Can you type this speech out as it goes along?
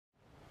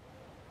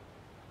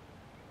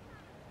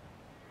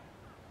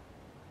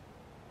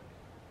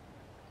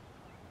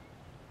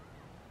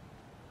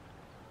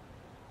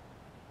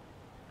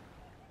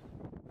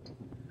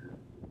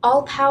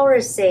All power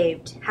is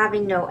saved,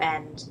 having no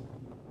end.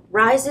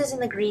 Rises in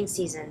the green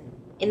season,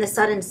 in the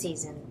sudden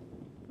season,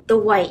 the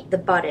white, the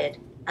budded,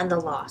 and the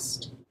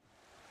lost.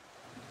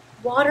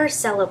 Water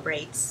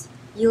celebrates,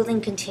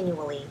 yielding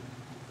continually,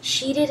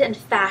 sheeted and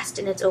fast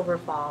in its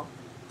overfall,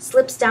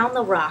 slips down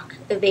the rock,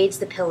 evades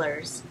the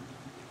pillars,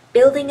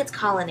 building its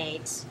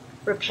colonnades,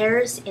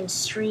 repairs in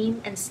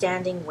stream and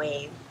standing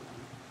wave,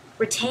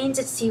 retains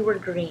its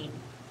seaward green,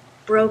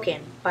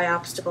 broken by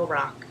obstacle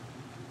rock.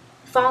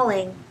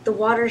 Falling, the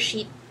water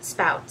sheet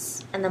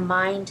spouts, and the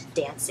mind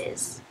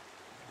dances.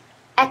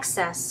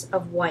 Excess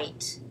of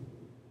white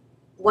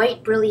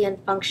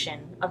brilliant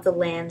function of the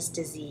land's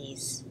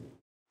disease.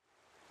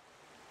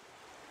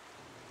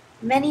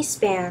 Many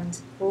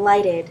spanned,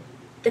 lighted,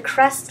 the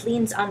crest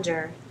leans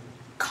under,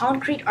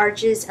 concrete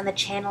arches and the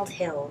channeled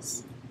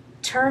hills,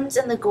 turns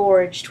in the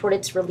gorge toward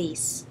its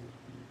release,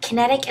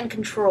 kinetic and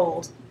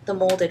controlled, the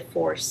molded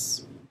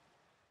force.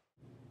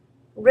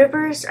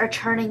 Rivers are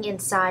turning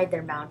inside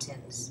their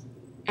mountains,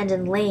 and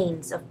in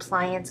lanes of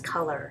pliant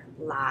color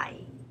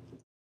lie.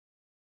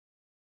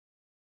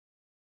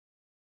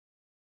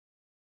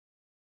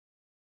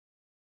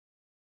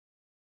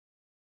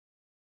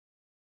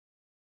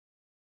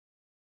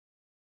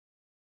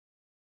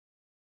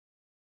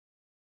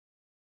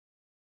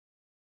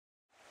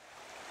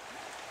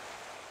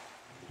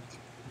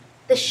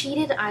 The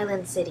sheeted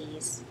island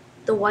cities,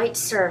 the white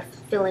surf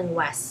filling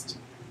west,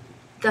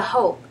 the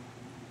hope,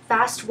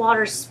 fast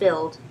waters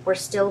spilled where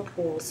still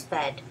pools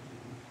fed.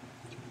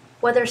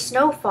 Whether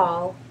snow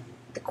fall,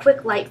 the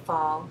quick light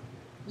fall,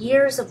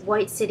 years of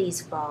white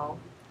cities fall,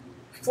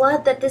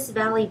 flood that this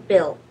valley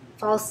built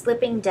falls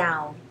slipping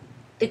down,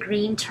 the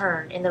green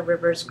turn in the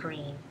river's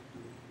green.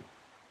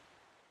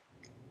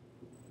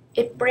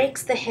 It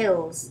breaks the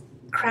hills,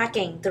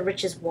 cracking the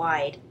riches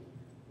wide,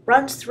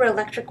 runs through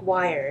electric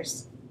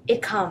wires.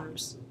 It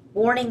comes,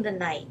 warning the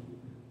night,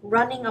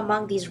 running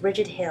among these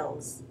rigid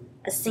hills,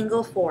 a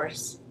single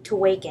force to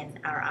waken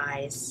our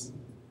eyes.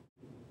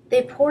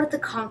 They poured the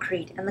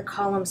concrete and the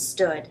columns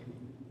stood,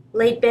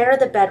 laid bare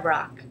the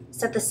bedrock,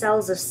 set the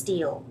cells of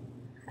steel.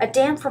 A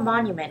dam for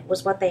monument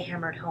was what they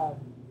hammered home.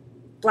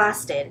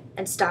 Blasted,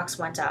 and stocks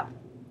went up,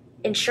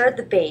 ensured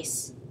the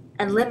base,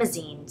 and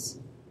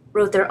limousines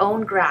wrote their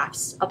own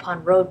graphs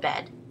upon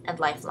roadbed and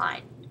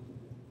lifeline.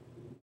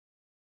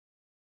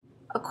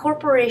 A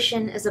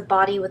corporation is a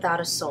body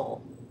without a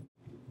soul.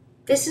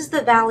 This is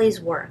the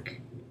valley's work,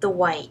 the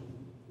white,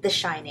 the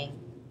shining.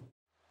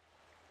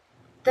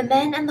 The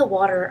men and the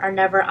water are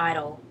never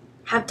idle,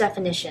 have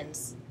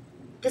definitions.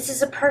 This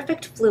is a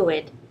perfect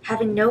fluid,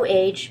 having no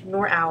age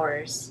nor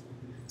hours,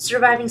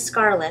 surviving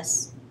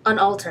scarless,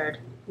 unaltered,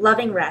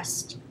 loving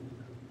rest,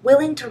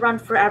 willing to run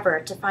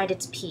forever to find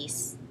its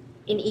peace,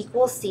 in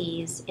equal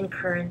seas, in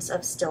currents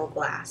of still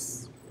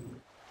glass.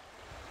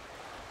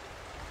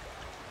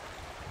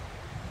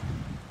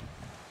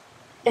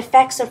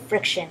 Effects of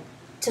friction,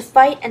 to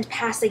fight and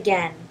pass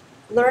again,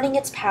 learning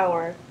its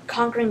power,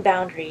 conquering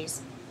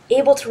boundaries,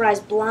 able to rise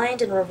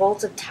blind in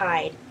revolts of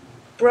tide,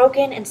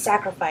 broken and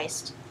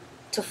sacrificed,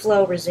 to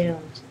flow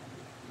resumed,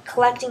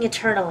 collecting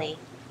eternally,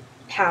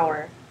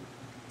 power,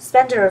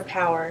 spender of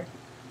power,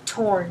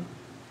 torn,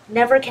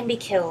 never can be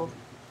killed,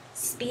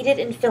 speeded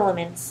in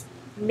filaments,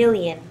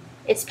 million,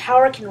 its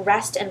power can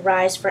rest and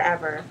rise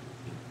forever,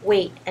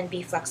 wait and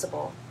be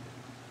flexible,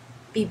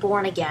 be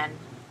born again.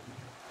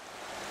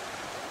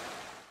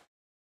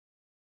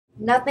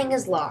 Nothing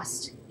is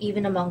lost,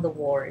 even among the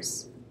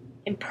wars.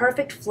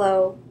 Imperfect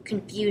flow,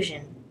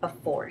 confusion of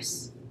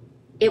force.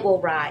 It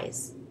will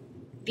rise.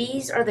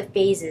 These are the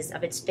phases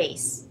of its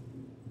face.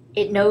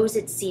 It knows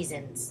its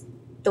seasons,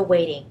 the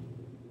waiting,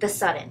 the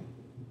sudden.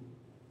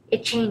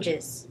 It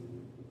changes.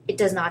 It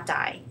does not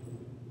die.